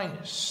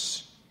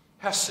 kindness,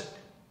 Hesed,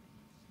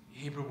 the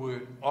Hebrew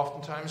word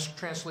oftentimes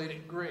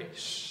translated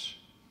grace,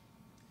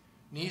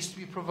 needs to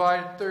be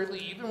provided. Thirdly,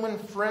 even when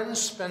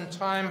friends spend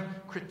time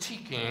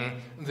critiquing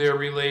their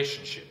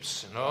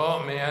relationships. And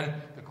oh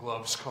man, the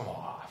gloves come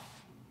off.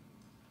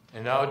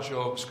 And now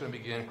Job's going to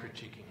begin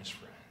critiquing his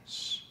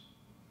friends.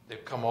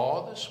 They've come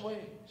all this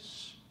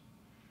ways.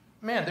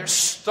 Man, they're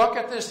stuck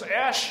at this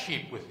ash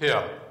heap with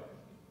him.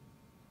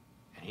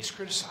 And he's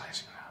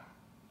criticizing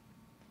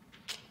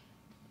them.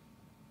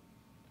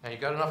 Now, you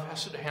got enough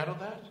Hesed to handle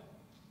that?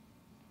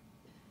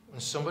 When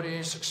somebody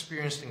has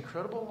experienced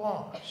incredible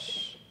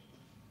loss,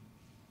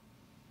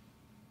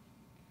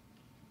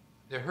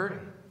 they're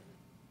hurting.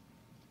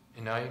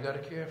 And now you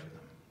got to care for them.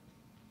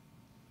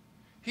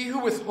 He who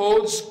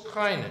withholds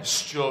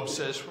kindness, Job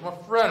says, from a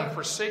friend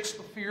forsakes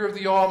the fear of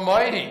the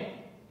Almighty.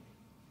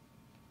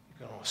 You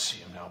can almost see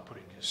him now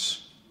putting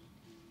his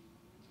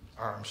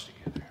arms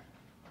together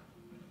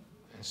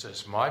and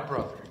says, my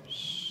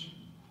brothers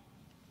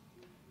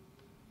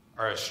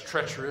are as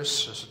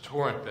treacherous as a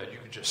torrent bed. You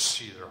could just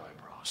see their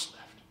eyebrows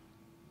lift.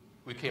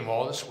 We came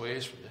all this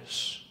ways for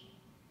this.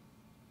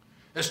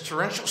 As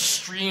torrential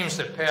streams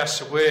that pass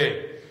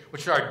away,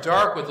 which are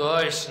dark with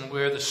ice and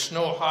where the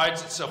snow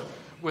hides itself.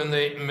 When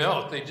they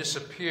melt, they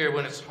disappear.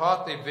 When it's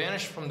hot, they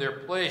vanish from their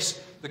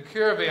place. The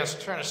caravans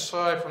turn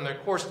aside from their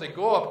course. They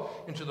go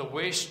up into the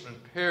waste and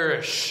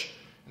perish.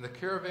 And the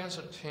caravans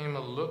of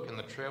Tema look, and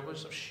the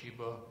travelers of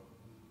Sheba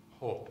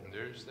hope. And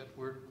there's that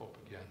word hope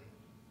again.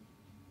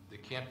 They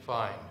can't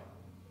find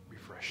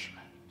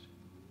refreshment.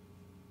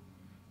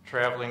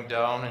 Traveling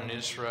down in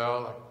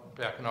Israel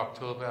back in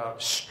October, I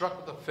was struck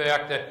with the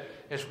fact that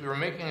as we were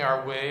making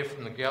our way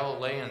from the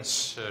Galilean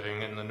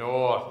setting in the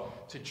north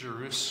to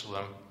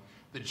Jerusalem,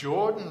 the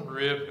Jordan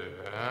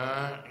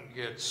River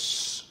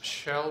gets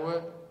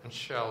shallower and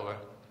shallower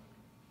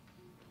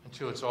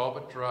until it's all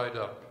but dried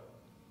up.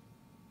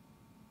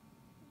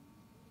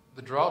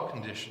 The drought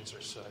conditions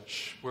are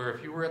such where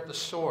if you were at the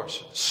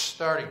source, at the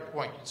starting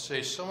point, you'd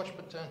say so much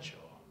potential.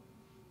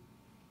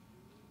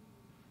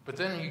 But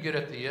then you get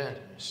at the end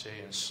and you say,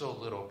 and so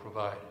little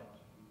provided.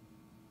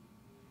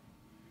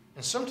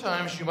 And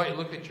sometimes you might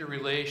look at your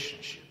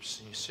relationships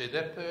and you say,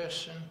 that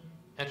person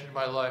entered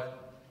my life,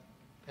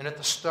 and at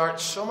the start,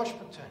 so much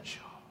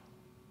potential.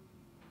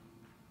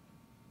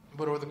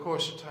 But over the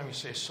course of time, you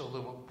say, so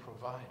little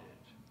provided.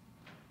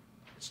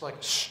 It's like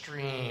a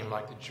stream,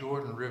 like the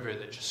Jordan River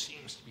that just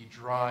seems to be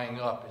drying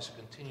up as it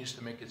continues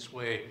to make its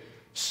way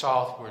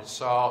southward,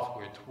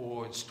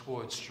 towards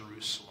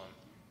Jerusalem.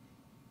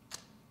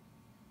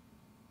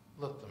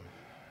 Let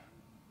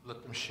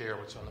them share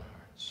what's on their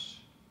hearts.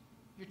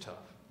 You're tough.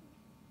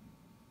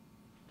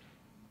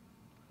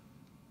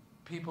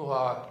 People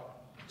are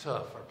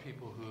tough are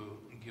people who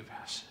give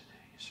Hesed,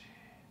 you see.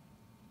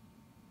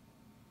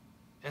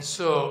 And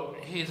so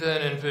he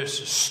then, in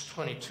verses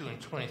 22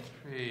 and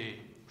 23,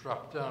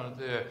 dropped down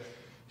there.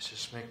 He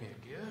says, make me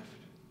a gift.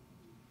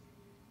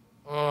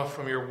 Oh,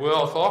 from your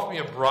wealth, offer me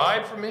a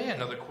bribe for me.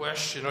 Another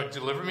question. Or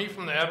deliver me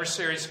from the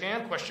adversary's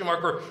hand? Question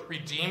mark. Or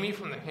redeem me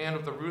from the hand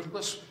of the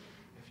ruthless?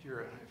 If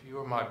you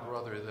are my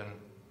brother, then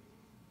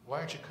why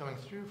aren't you coming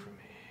through for me?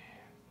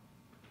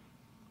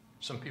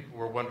 Some people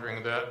were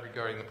wondering that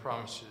regarding the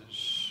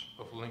promises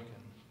of Lincoln.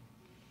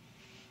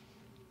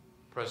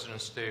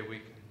 President's Day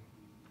weekend.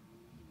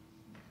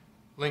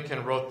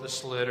 Lincoln wrote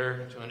this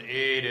letter to an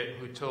aide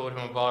who told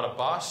him about a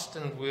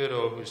Boston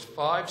widow whose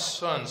 5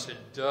 sons had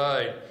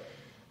died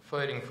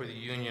fighting for the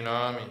Union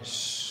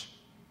armies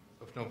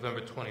of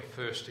November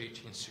 21st,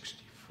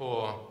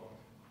 1864.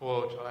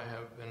 Quote, I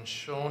have been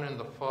shown in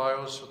the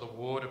files of the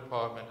War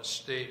Department a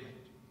statement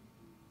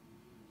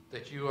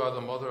that you are the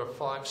mother of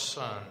 5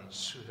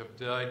 sons who have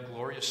died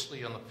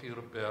gloriously on the field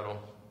of battle.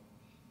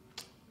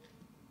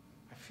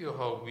 I feel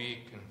how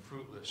weak and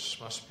fruitless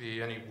must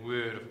be any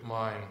word of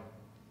mine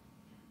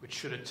which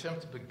should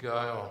attempt to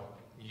beguile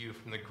you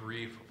from the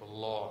grief of a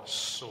loss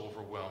so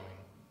overwhelming.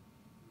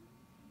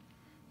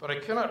 But I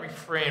cannot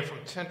refrain from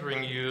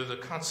tendering you the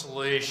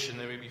consolation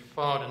that may be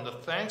found in the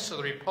thanks of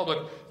the Republic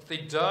that they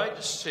died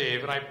to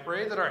save, and I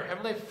pray that our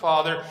Heavenly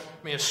Father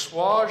may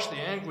assuage the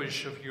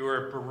anguish of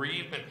your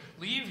bereavement,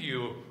 leave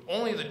you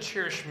only the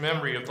cherished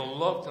memory of the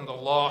loved and the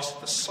lost,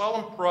 the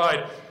solemn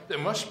pride that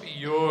must be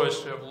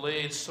yours to have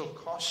laid so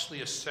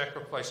costly a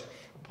sacrifice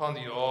upon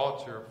the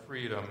altar of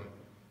freedom.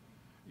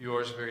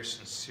 Yours very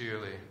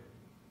sincerely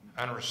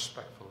and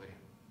respectfully,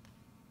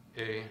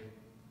 A.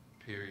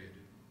 Period.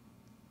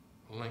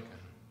 Lincoln.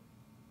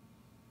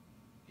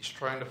 He's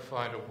trying to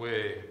find a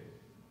way,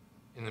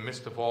 in the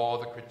midst of all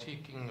the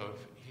critiquing of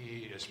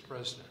he as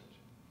president,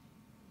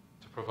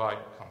 to provide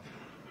comfort.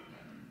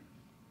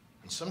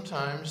 And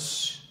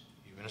sometimes,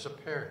 even as a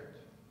parent,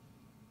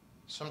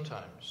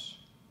 sometimes,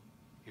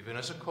 even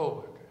as a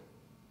co-worker,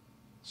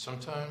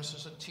 sometimes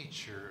as a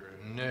teacher,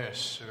 a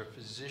nurse, or a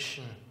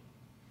physician,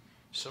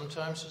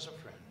 sometimes as a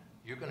friend,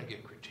 you're going to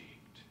get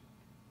critiqued.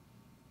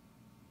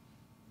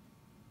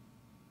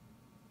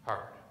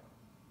 Hard.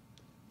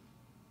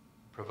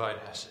 Provide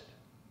Hesed.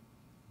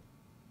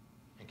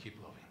 And keep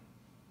loving.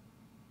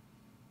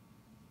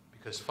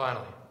 Because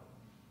finally,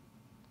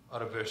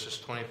 out of verses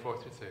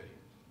 24 through 30,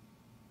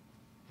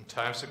 in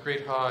times of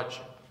great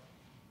hardship,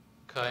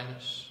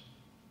 kindness,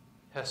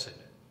 Hesed,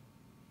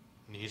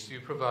 needs to be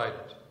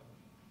provided.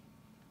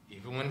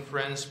 Even when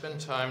friends spend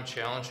time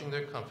challenging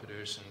their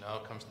comforters, and now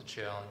comes the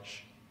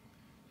challenge,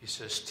 he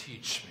says,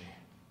 teach me,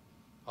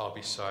 I'll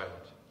be silent.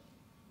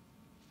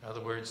 In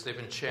other words, they've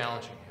been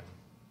challenging him.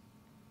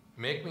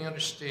 Make me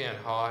understand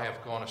how I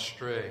have gone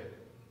astray.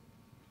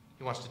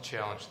 He wants to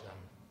challenge them.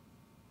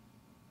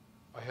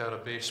 I had a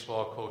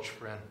baseball coach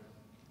friend.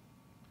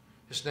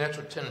 His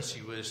natural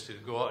tendency was to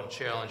go out and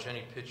challenge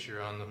any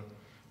pitcher on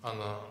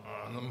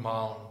the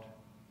mound.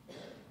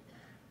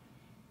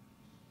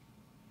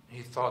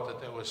 He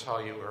thought that was how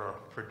you were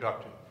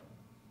productive.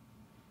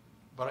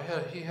 But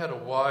he had a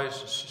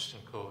wise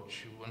assistant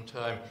coach who one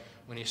time,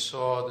 when he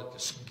saw that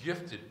this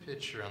gifted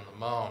pitcher on the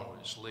mound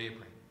was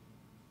laboring,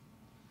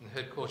 and the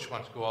head coach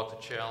wanted to go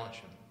out to challenge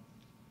him,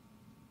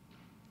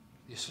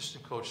 the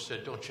assistant coach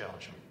said, don't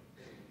challenge him.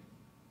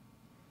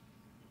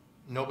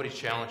 Nobody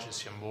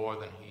challenges him more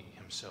than he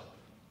himself.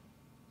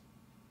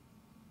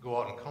 Go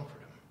out and comfort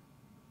him.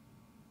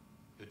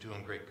 You're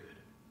doing great good.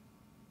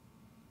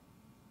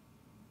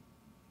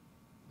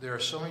 There are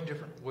so many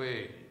different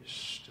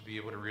ways to be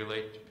able to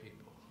relate to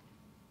people.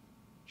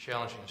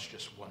 Challenging is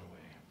just one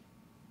way.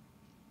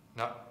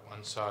 Not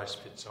one size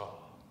fits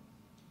all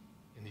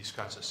in these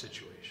kinds of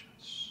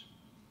situations.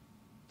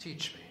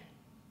 Teach me.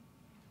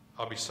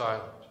 I'll be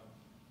silent.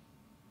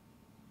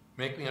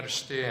 Make me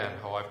understand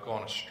how I've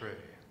gone astray.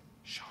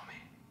 Show me.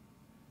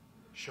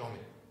 Show me.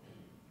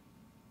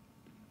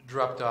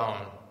 Drop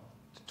down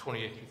to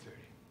 28 through 30.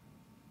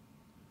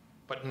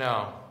 But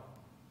now,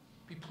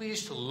 be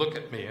pleased to look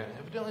at me.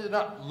 Evidently, they're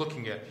not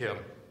looking at him.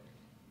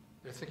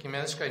 They're thinking,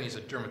 man, this guy needs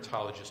a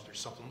dermatologist or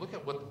something. Look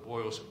at what the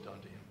boils have done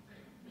to him.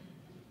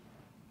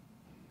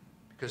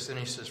 Because then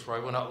he says, for I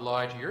will not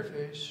lie to your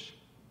face.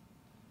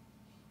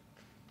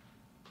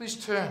 Please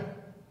turn.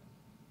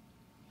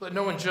 Let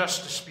no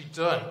injustice be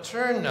done.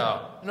 Turn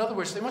now. In other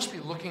words, they must be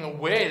looking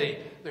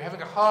away. They're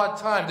having a hard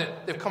time.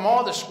 They've come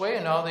all this way,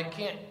 and now they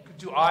can't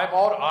do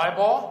eyeball to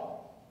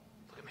eyeball.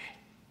 Look at me.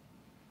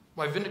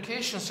 My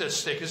vindication is at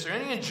stake. Is there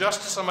any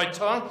injustice on my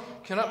tongue?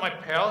 Cannot my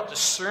palate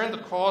discern the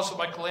cause of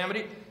my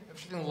calamity?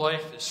 Everything in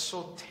life is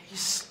so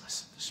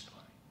tasteless at this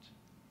point.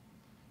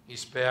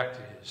 He's back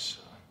to his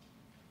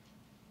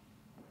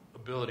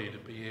ability to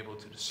be able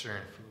to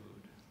discern food.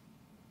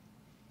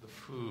 The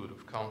food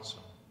of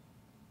counsel.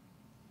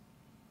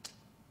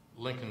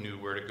 Lincoln knew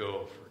where to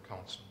go for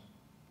counsel.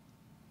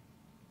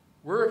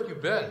 Where have you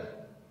been?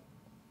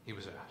 He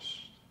was asked.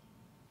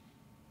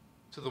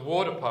 To the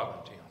War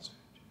Department, he answered.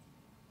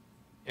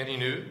 Any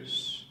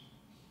news?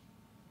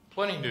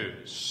 Plenty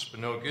news, but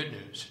no good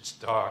news. It's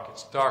dark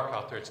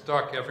out there. It's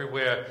dark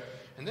everywhere.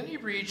 And then he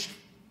reached,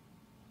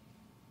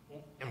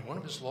 and one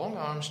of his long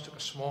arms took a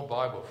small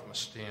Bible from a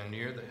stand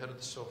near the head of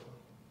the sofa,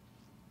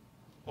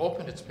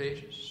 opened its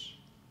pages,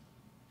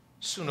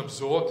 soon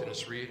absorbed in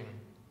his reading.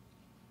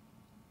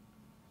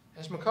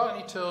 As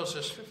McCartney tells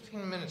us,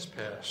 15 minutes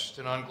passed,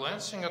 and on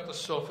glancing at the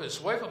sofa, his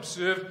wife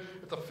observed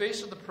that the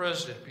face of the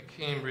president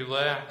became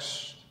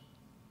relaxed.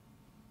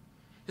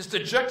 His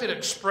dejected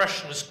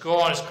expression was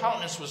gone. His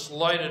countenance was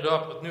lighted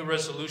up with new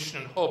resolution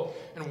and hope.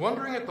 And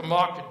wondering at the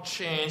marked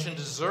change and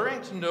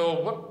desiring to know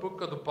what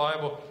book of the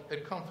Bible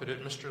had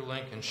comforted Mr.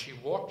 Lincoln, she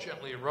walked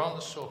gently around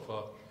the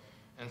sofa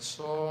and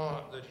saw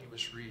that he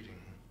was reading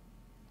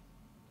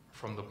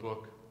from the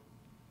book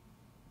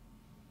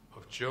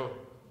of Job,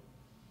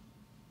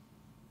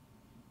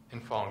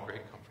 and found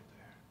great comfort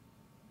there.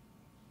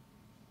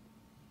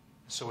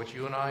 So what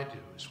you and I do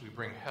is we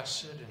bring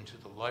Hesed into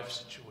the life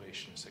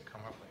situations that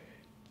come our way.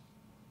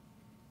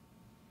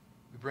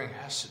 We bring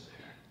Hesed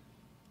there.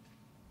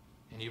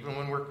 And even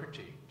when we're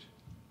critiqued,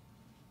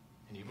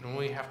 and even when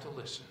we have to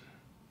listen,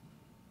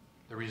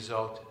 the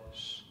result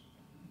is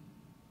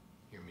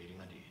you're meeting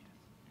a need.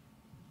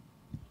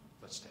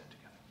 Let's stand together.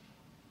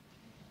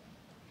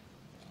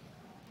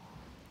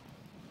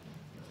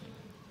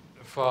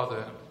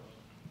 Father,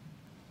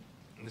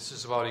 this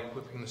is about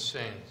equipping the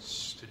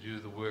saints to do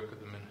the work of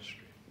the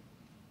ministry.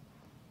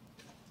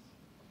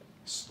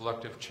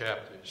 Selective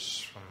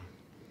chapters from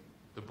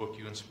the book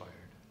you inspired.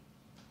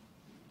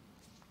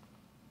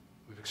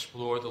 We've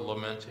explored the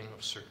lamenting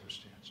of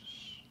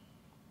circumstances,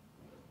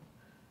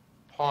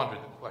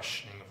 pondered the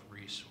questioning of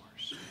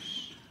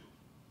resources.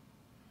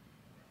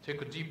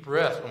 Take a deep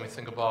breath when we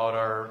think about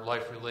our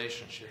life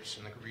relationships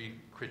and the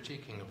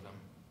critiquing of them,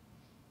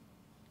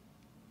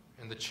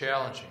 and the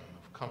challenging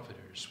of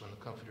comforters when the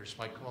comforters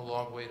might come a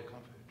long way to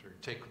comfort or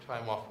take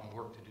time off from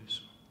work to do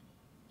so.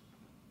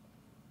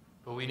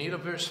 But we need a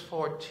verse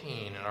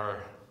 14 in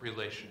our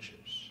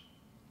relationships.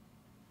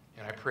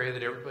 And I pray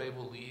that everybody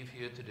will leave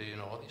here today in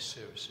all these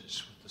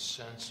services with the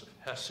sense of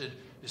Hesed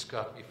has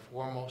got to be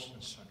foremost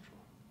and central.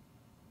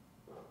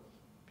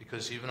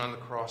 Because even on the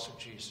cross of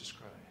Jesus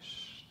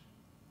Christ,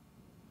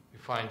 we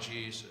find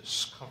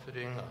Jesus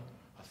comforting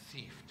a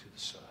thief to the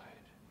side.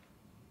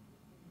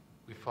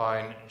 We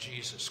find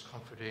Jesus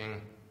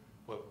comforting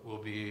what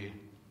will be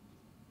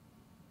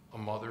a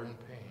mother in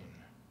pain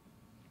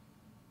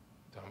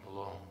down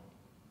below.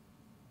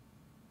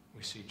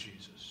 We see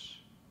Jesus.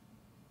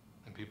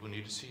 And people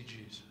need to see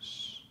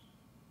Jesus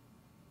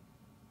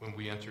when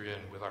we enter in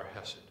with our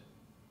Hesed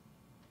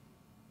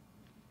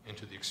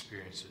into the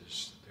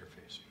experiences that they're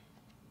facing.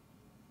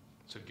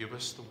 So give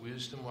us the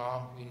wisdom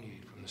we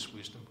need from this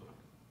wisdom book.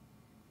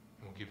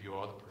 And we'll give you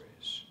all the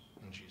praise.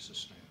 In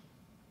Jesus' name.